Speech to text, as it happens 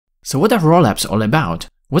So what are rollups all about?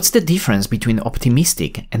 What's the difference between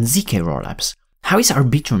optimistic and ZK rollups? How is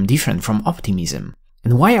Arbitrum different from Optimism?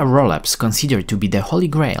 And why are rollups considered to be the holy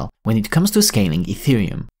grail when it comes to scaling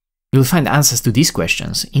Ethereum? You'll find answers to these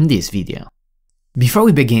questions in this video. Before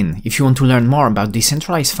we begin, if you want to learn more about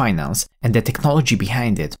decentralized finance and the technology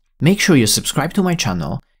behind it, make sure you subscribe to my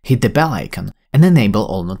channel, hit the bell icon, and enable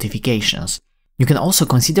all notifications. You can also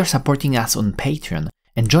consider supporting us on Patreon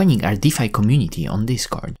and joining our DeFi community on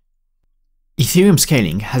Discord. Ethereum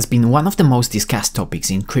scaling has been one of the most discussed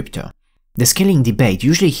topics in crypto. The scaling debate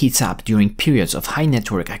usually heats up during periods of high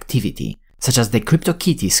network activity, such as the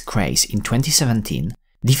CryptoKitties craze in 2017,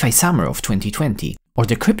 DeFi Summer of 2020, or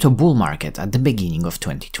the crypto bull market at the beginning of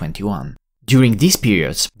 2021. During these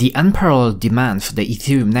periods, the unparalleled demand for the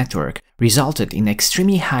Ethereum network resulted in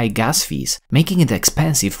extremely high gas fees, making it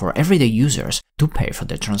expensive for everyday users to pay for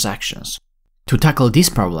the transactions. To tackle this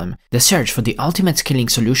problem, the search for the ultimate scaling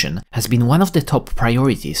solution has been one of the top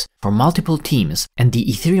priorities for multiple teams and the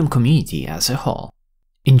Ethereum community as a whole.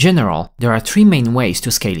 In general, there are three main ways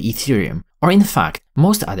to scale Ethereum, or in fact,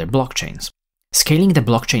 most other blockchains. Scaling the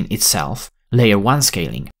blockchain itself, Layer 1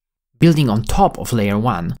 scaling, building on top of Layer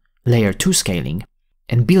 1, Layer 2 scaling,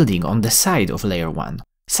 and building on the side of Layer 1,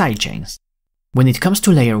 sidechains. When it comes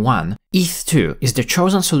to Layer 1, ETH2 is the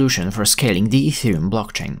chosen solution for scaling the Ethereum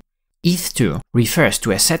blockchain. ETH2 refers to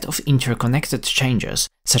a set of interconnected changes,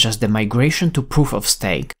 such as the migration to proof of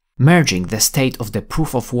stake, merging the state of the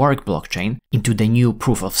proof of work blockchain into the new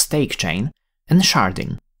proof of stake chain, and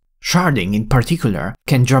sharding. Sharding in particular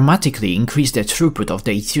can dramatically increase the throughput of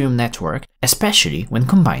the Ethereum network, especially when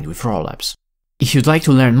combined with rollups. If you'd like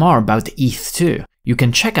to learn more about ETH2, you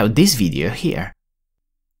can check out this video here.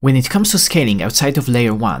 When it comes to scaling outside of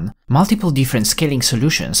Layer 1, multiple different scaling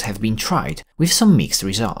solutions have been tried with some mixed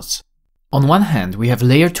results. On one hand, we have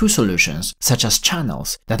Layer 2 solutions, such as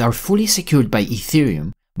channels, that are fully secured by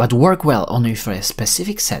Ethereum, but work well only for a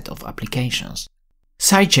specific set of applications.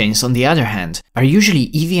 Sidechains, on the other hand, are usually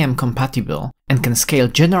EVM compatible and can scale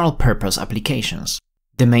general-purpose applications.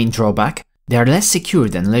 The main drawback? They are less secure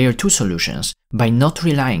than Layer 2 solutions by not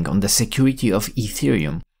relying on the security of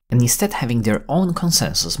Ethereum and instead having their own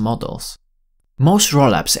consensus models. Most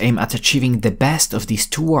rollups aim at achieving the best of these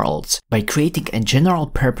two worlds by creating a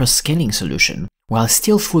general-purpose scaling solution while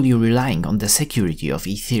still fully relying on the security of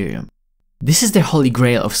Ethereum. This is the holy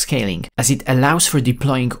grail of scaling, as it allows for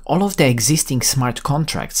deploying all of the existing smart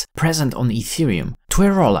contracts present on Ethereum to a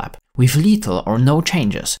rollup with little or no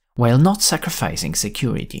changes while not sacrificing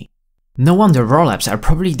security. No wonder rollups are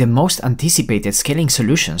probably the most anticipated scaling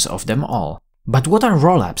solutions of them all. But what are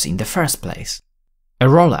rollups in the first place? A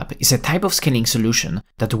rollup is a type of scaling solution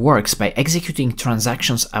that works by executing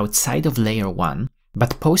transactions outside of Layer 1,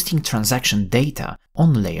 but posting transaction data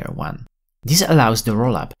on Layer 1. This allows the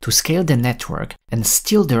rollup to scale the network and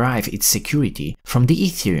still derive its security from the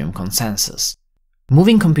Ethereum consensus.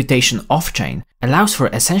 Moving computation off-chain allows for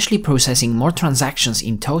essentially processing more transactions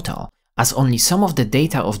in total, as only some of the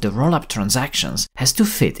data of the rollup transactions has to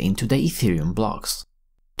fit into the Ethereum blocks.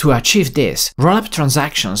 To achieve this, rollup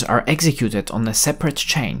transactions are executed on a separate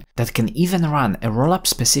chain that can even run a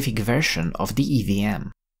rollup-specific version of the EVM.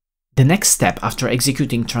 The next step after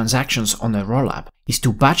executing transactions on a rollup is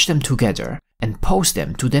to batch them together and post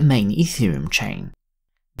them to the main Ethereum chain.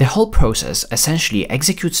 The whole process essentially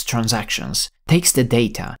executes transactions, takes the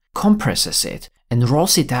data, compresses it, and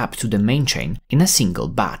rolls it up to the main chain in a single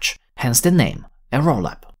batch, hence the name, a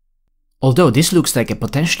rollup. Although this looks like a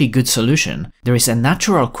potentially good solution, there is a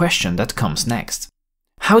natural question that comes next.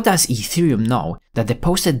 How does Ethereum know that the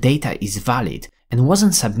posted data is valid and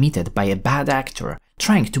wasn't submitted by a bad actor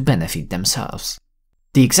trying to benefit themselves?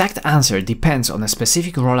 The exact answer depends on a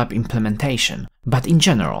specific rollup implementation, but in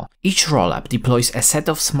general, each rollup deploys a set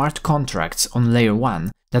of smart contracts on Layer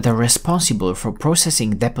 1 that are responsible for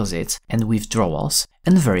processing deposits and withdrawals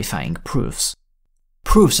and verifying proofs.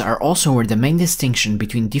 Proofs are also where the main distinction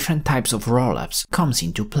between different types of rollups comes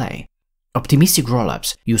into play. Optimistic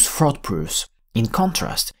rollups use fraud proofs. In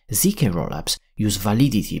contrast, ZK rollups use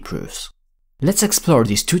validity proofs. Let's explore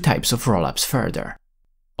these two types of rollups further.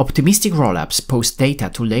 Optimistic rollups post data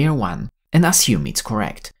to Layer 1 and assume it's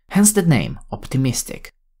correct, hence the name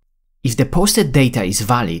optimistic. If the posted data is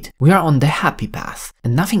valid, we are on the happy path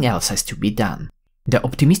and nothing else has to be done. The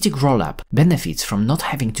optimistic rollup benefits from not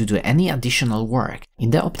having to do any additional work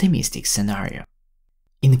in the optimistic scenario.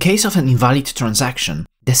 In case of an invalid transaction,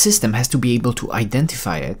 the system has to be able to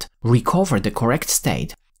identify it, recover the correct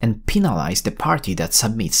state, and penalize the party that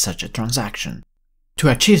submits such a transaction. To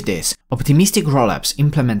achieve this, optimistic rollups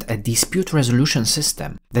implement a dispute resolution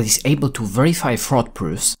system that is able to verify fraud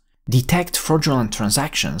proofs, detect fraudulent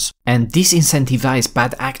transactions, and disincentivize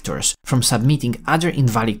bad actors from submitting other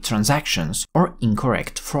invalid transactions or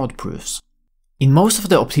incorrect fraud proofs. In most of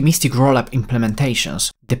the optimistic rollup implementations,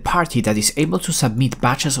 the party that is able to submit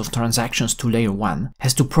batches of transactions to layer 1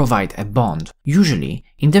 has to provide a bond, usually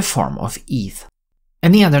in the form of ETH.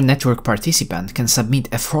 Any other network participant can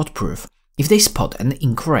submit a fraud proof if they spot an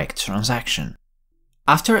incorrect transaction.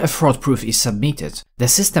 After a fraud proof is submitted, the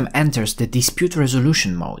system enters the dispute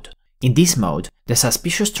resolution mode. In this mode, the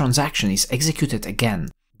suspicious transaction is executed again,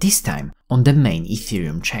 this time on the main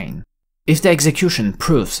Ethereum chain. If the execution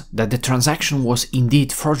proves that the transaction was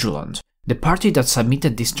indeed fraudulent, the party that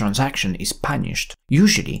submitted this transaction is punished,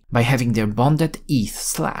 usually by having their bonded ETH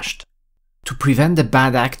slashed. To prevent the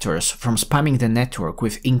bad actors from spamming the network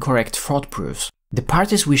with incorrect fraud proofs, the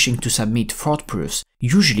parties wishing to submit fraud proofs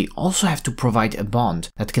usually also have to provide a bond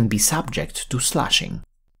that can be subject to slashing.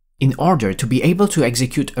 In order to be able to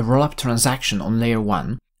execute a rollup transaction on layer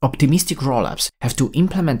 1, optimistic rollups have to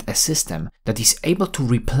implement a system that is able to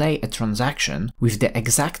replay a transaction with the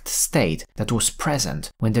exact state that was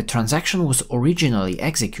present when the transaction was originally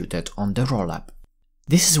executed on the rollup.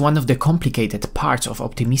 This is one of the complicated parts of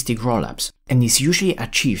optimistic rollups and is usually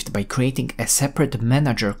achieved by creating a separate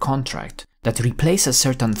manager contract that replaces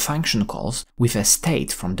certain function calls with a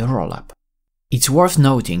state from the rollup. It's worth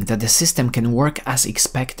noting that the system can work as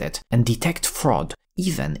expected and detect fraud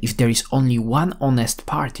even if there is only one honest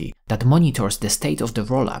party that monitors the state of the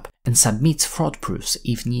rollup and submits fraud proofs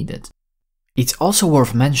if needed. It's also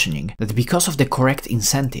worth mentioning that because of the correct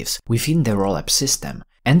incentives within the rollup system,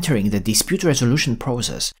 entering the dispute resolution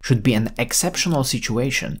process should be an exceptional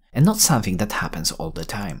situation and not something that happens all the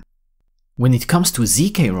time. When it comes to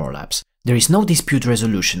ZK rollups, there is no dispute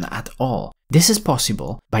resolution at all. This is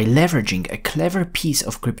possible by leveraging a clever piece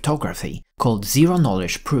of cryptography called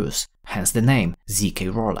zero-knowledge proofs, hence the name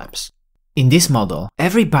ZK rollups. In this model,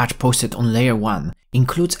 every batch posted on layer 1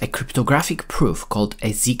 includes a cryptographic proof called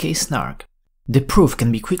a ZK snark. The proof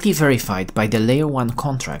can be quickly verified by the layer 1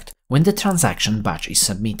 contract when the transaction batch is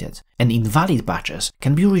submitted, and invalid batches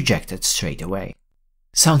can be rejected straight away.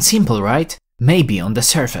 Sounds simple, right? Maybe on the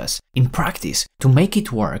surface. In practice, to make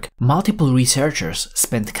it work, multiple researchers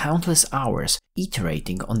spent countless hours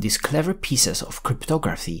iterating on these clever pieces of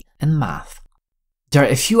cryptography and math. There are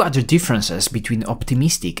a few other differences between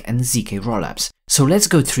optimistic and ZK rollups, so let's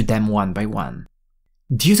go through them one by one.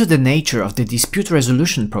 Due to the nature of the dispute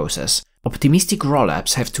resolution process, optimistic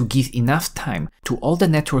rollups have to give enough time to all the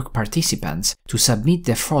network participants to submit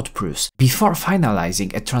the fraud proofs before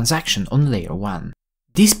finalizing a transaction on layer 1.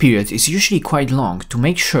 This period is usually quite long to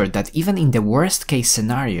make sure that even in the worst case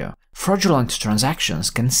scenario, fraudulent transactions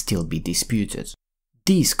can still be disputed.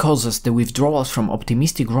 This causes the withdrawals from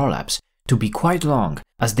optimistic rollups to be quite long,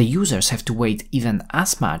 as the users have to wait even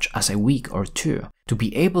as much as a week or two to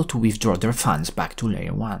be able to withdraw their funds back to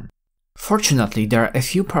layer 1. Fortunately, there are a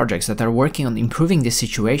few projects that are working on improving this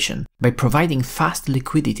situation by providing fast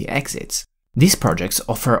liquidity exits. These projects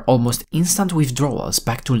offer almost instant withdrawals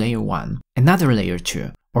back to layer 1, another layer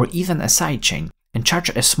 2, or even a sidechain, and charge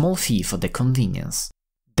a small fee for the convenience.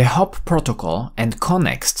 The HOP protocol and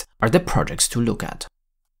Connext are the projects to look at.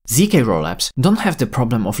 ZK rollups don't have the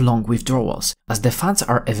problem of long withdrawals, as the funds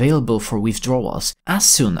are available for withdrawals as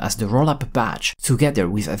soon as the rollup batch, together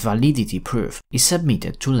with a validity proof, is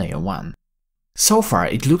submitted to layer 1. So far,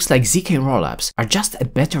 it looks like ZK rollups are just a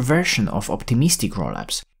better version of optimistic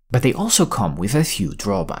rollups, but they also come with a few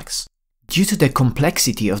drawbacks. Due to the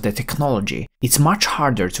complexity of the technology, it's much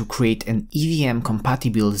harder to create an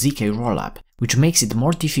EVM-compatible ZK rollup, which makes it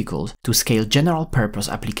more difficult to scale general-purpose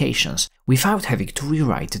applications without having to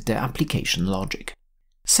rewrite the application logic.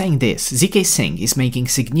 Saying this, ZK Sync is making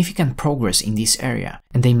significant progress in this area,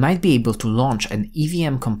 and they might be able to launch an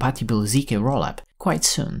EVM-compatible ZK rollup quite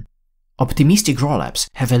soon. Optimistic rollups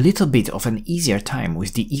have a little bit of an easier time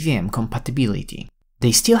with the EVM compatibility.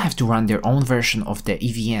 They still have to run their own version of the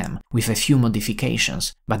EVM with a few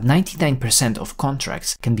modifications, but 99% of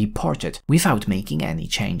contracts can be ported without making any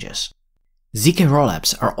changes. ZK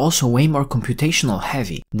rollups are also way more computational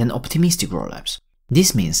heavy than optimistic rollups.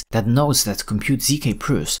 This means that nodes that compute ZK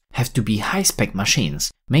proofs have to be high-spec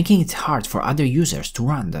machines, making it hard for other users to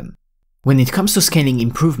run them. When it comes to scaling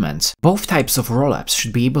improvements, both types of rollups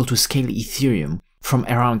should be able to scale Ethereum from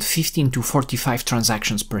around 15 to 45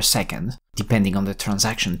 transactions per second, depending on the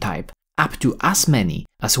transaction type, up to as many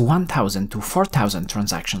as 1000 to 4000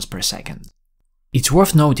 transactions per second. It's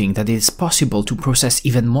worth noting that it is possible to process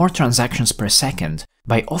even more transactions per second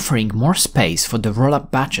by offering more space for the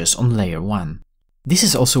rollup batches on layer 1. This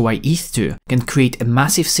is also why ETH2 can create a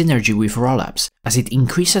massive synergy with ROLLUPS, as it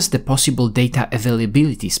increases the possible data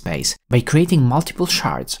availability space by creating multiple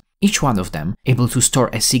shards, each one of them able to store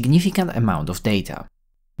a significant amount of data.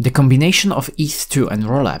 The combination of ETH2 and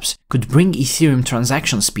ROLLUPS could bring Ethereum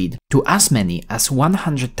transaction speed to as many as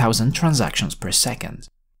 100,000 transactions per second.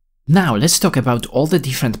 Now let's talk about all the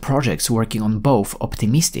different projects working on both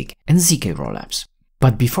Optimistic and ZK rollups.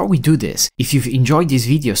 But before we do this, if you've enjoyed this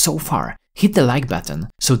video so far, hit the like button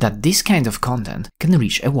so that this kind of content can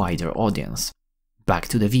reach a wider audience. Back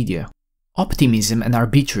to the video. Optimism and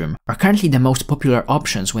Arbitrum are currently the most popular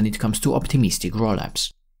options when it comes to Optimistic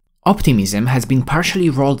rollups. Optimism has been partially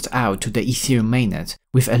rolled out to the Ethereum mainnet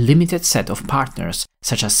with a limited set of partners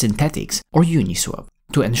such as Synthetix or Uniswap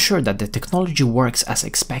to ensure that the technology works as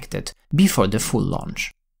expected before the full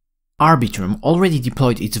launch. Arbitrum already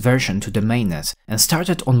deployed its version to the mainnet and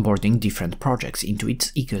started onboarding different projects into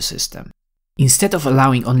its ecosystem. Instead of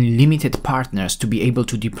allowing only limited partners to be able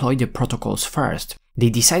to deploy the protocols first, they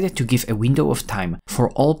decided to give a window of time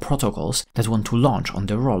for all protocols that want to launch on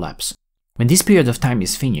the rollups. When this period of time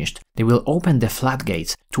is finished, they will open the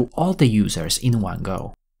floodgates to all the users in one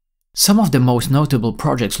go. Some of the most notable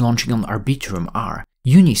projects launching on Arbitrum are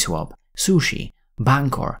Uniswap, Sushi,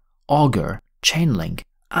 Bancor, Augur, Chainlink,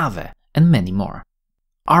 Aave, and many more.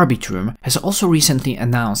 Arbitrum has also recently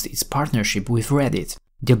announced its partnership with Reddit.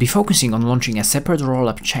 They'll be focusing on launching a separate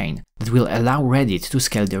rollup chain that will allow Reddit to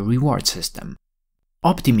scale their reward system.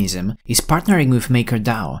 Optimism is partnering with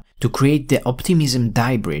MakerDAO to create the Optimism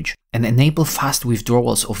DAI bridge and enable fast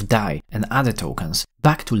withdrawals of DAI and other tokens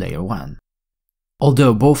back to Layer 1.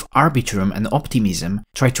 Although both Arbitrum and Optimism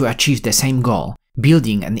try to achieve the same goal,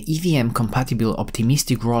 building an EVM-compatible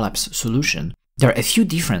Optimistic rollups solution, there are a few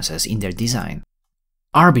differences in their design.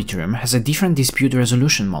 Arbitrum has a different dispute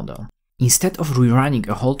resolution model. Instead of rerunning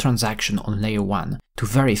a whole transaction on Layer 1 to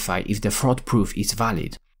verify if the fraud proof is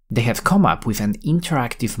valid, they have come up with an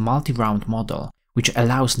interactive multi-round model which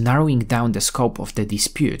allows narrowing down the scope of the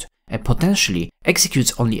dispute and potentially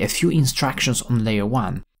executes only a few instructions on Layer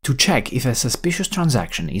 1 to check if a suspicious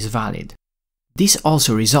transaction is valid. This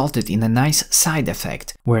also resulted in a nice side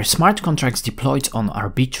effect where smart contracts deployed on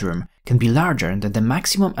Arbitrum can be larger than the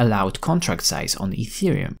maximum allowed contract size on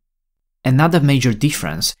Ethereum. Another major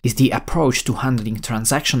difference is the approach to handling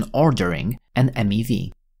transaction ordering and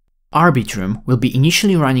MEV. Arbitrum will be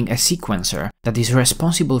initially running a sequencer that is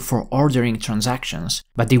responsible for ordering transactions,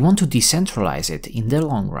 but they want to decentralize it in the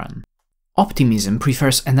long run. Optimism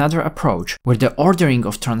prefers another approach where the ordering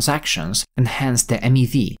of transactions and hence the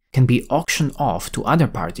MEV can be auctioned off to other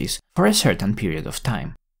parties for a certain period of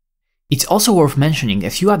time. It's also worth mentioning a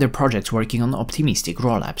few other projects working on Optimistic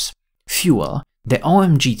rollups: Fuel, the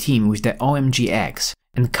OMG team with the OMGX,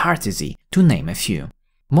 and Cartesy, to name a few.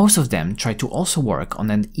 Most of them try to also work on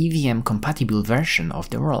an EVM-compatible version of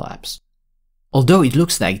the rollups. Although it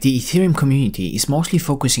looks like the Ethereum community is mostly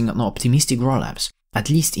focusing on Optimistic rollups, at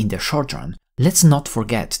least in the short run, let's not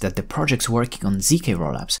forget that the projects working on ZK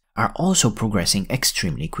rollups are also progressing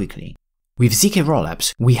extremely quickly. With ZK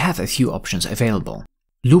rollups, we have a few options available.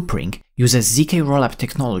 Loopring uses ZK rollup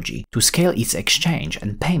technology to scale its exchange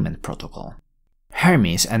and payment protocol.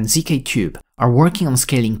 Hermes and ZK-Tube are working on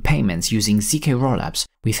scaling payments using ZK rollups,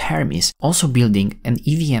 with Hermes also building an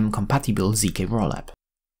EVM-compatible ZK rollup.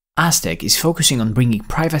 Aztec is focusing on bringing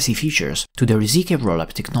privacy features to their ZK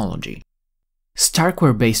rollup technology.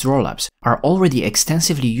 Starkware-based rollups are already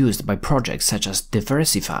extensively used by projects such as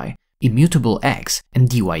Diversify, Immutable X, and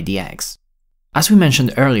DYDX. As we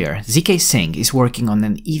mentioned earlier, ZK Sync is working on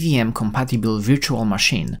an EVM-compatible virtual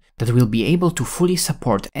machine that will be able to fully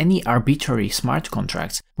support any arbitrary smart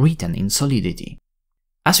contracts written in Solidity.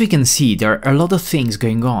 As we can see, there are a lot of things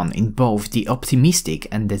going on in both the Optimistic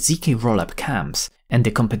and the ZK rollup camps, and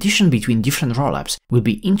the competition between different rollups will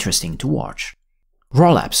be interesting to watch.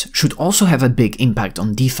 Rollups should also have a big impact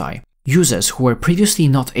on DeFi. Users who were previously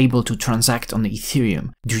not able to transact on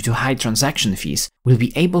Ethereum due to high transaction fees will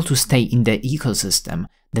be able to stay in the ecosystem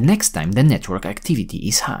the next time the network activity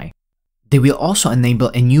is high. They will also enable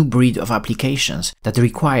a new breed of applications that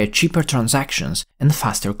require cheaper transactions and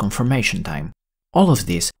faster confirmation time. All of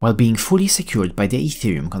this while being fully secured by the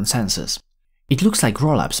Ethereum consensus. It looks like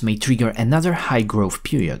rollups may trigger another high growth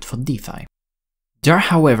period for DeFi. There are,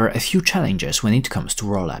 however, a few challenges when it comes to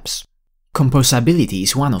rollups. Composability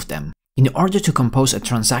is one of them. In order to compose a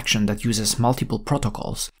transaction that uses multiple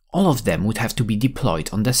protocols, all of them would have to be deployed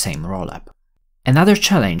on the same rollup. Another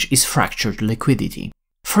challenge is fractured liquidity.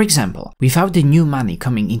 For example, without the new money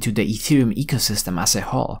coming into the Ethereum ecosystem as a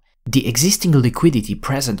whole, the existing liquidity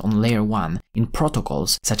present on Layer 1 in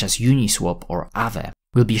protocols such as Uniswap or Aave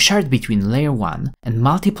will be shared between Layer 1 and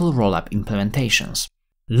multiple rollup implementations.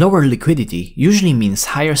 Lower liquidity usually means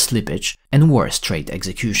higher slippage and worse trade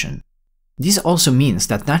execution. This also means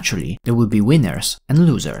that naturally there will be winners and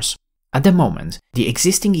losers. At the moment, the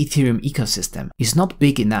existing Ethereum ecosystem is not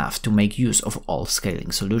big enough to make use of all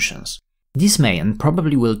scaling solutions. This may and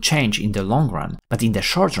probably will change in the long run, but in the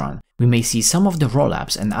short run, we may see some of the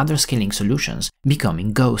rollups and other scaling solutions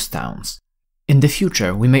becoming ghost towns. In the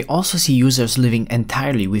future, we may also see users living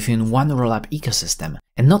entirely within one rollup ecosystem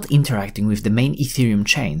and not interacting with the main Ethereum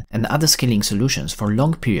chain and other scaling solutions for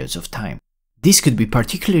long periods of time. This could be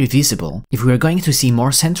particularly visible if we are going to see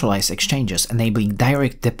more centralized exchanges enabling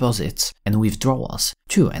direct deposits and withdrawals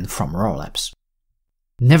to and from rollups.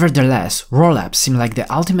 Nevertheless, rollups seem like the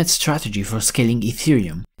ultimate strategy for scaling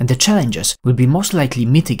Ethereum, and the challenges will be most likely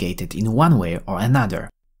mitigated in one way or another.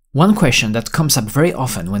 One question that comes up very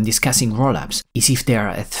often when discussing rollups is if they are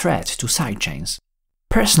a threat to sidechains.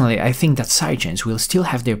 Personally, I think that sidechains will still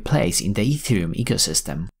have their place in the Ethereum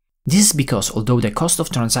ecosystem. This is because although the cost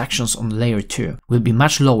of transactions on Layer 2 will be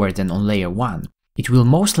much lower than on Layer 1, it will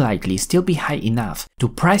most likely still be high enough to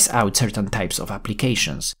price out certain types of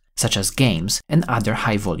applications, such as games and other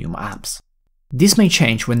high-volume apps. This may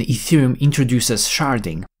change when Ethereum introduces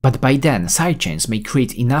sharding, but by then sidechains may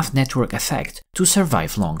create enough network effect to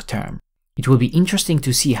survive long term. It will be interesting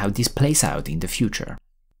to see how this plays out in the future.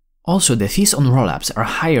 Also, the fees on rollups are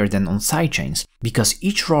higher than on sidechains because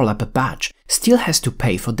each rollup batch still has to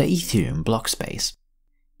pay for the Ethereum block space.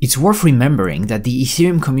 It's worth remembering that the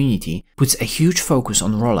Ethereum community puts a huge focus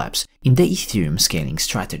on rollups in the Ethereum scaling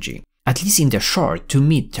strategy, at least in the short to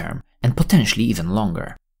mid-term and potentially even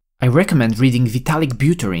longer. I recommend reading Vitalik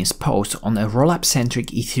Buterin's post on a rollup-centric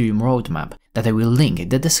Ethereum roadmap that I will link in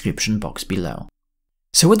the description box below.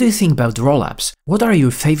 So what do you think about rollups? What are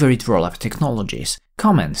your favorite rollup technologies?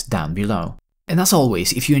 Comment down below. And as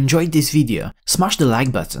always, if you enjoyed this video, smash the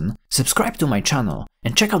like button, subscribe to my channel,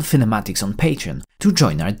 and check out Finematics on Patreon to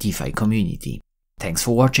join our DeFi community. Thanks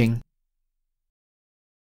for watching.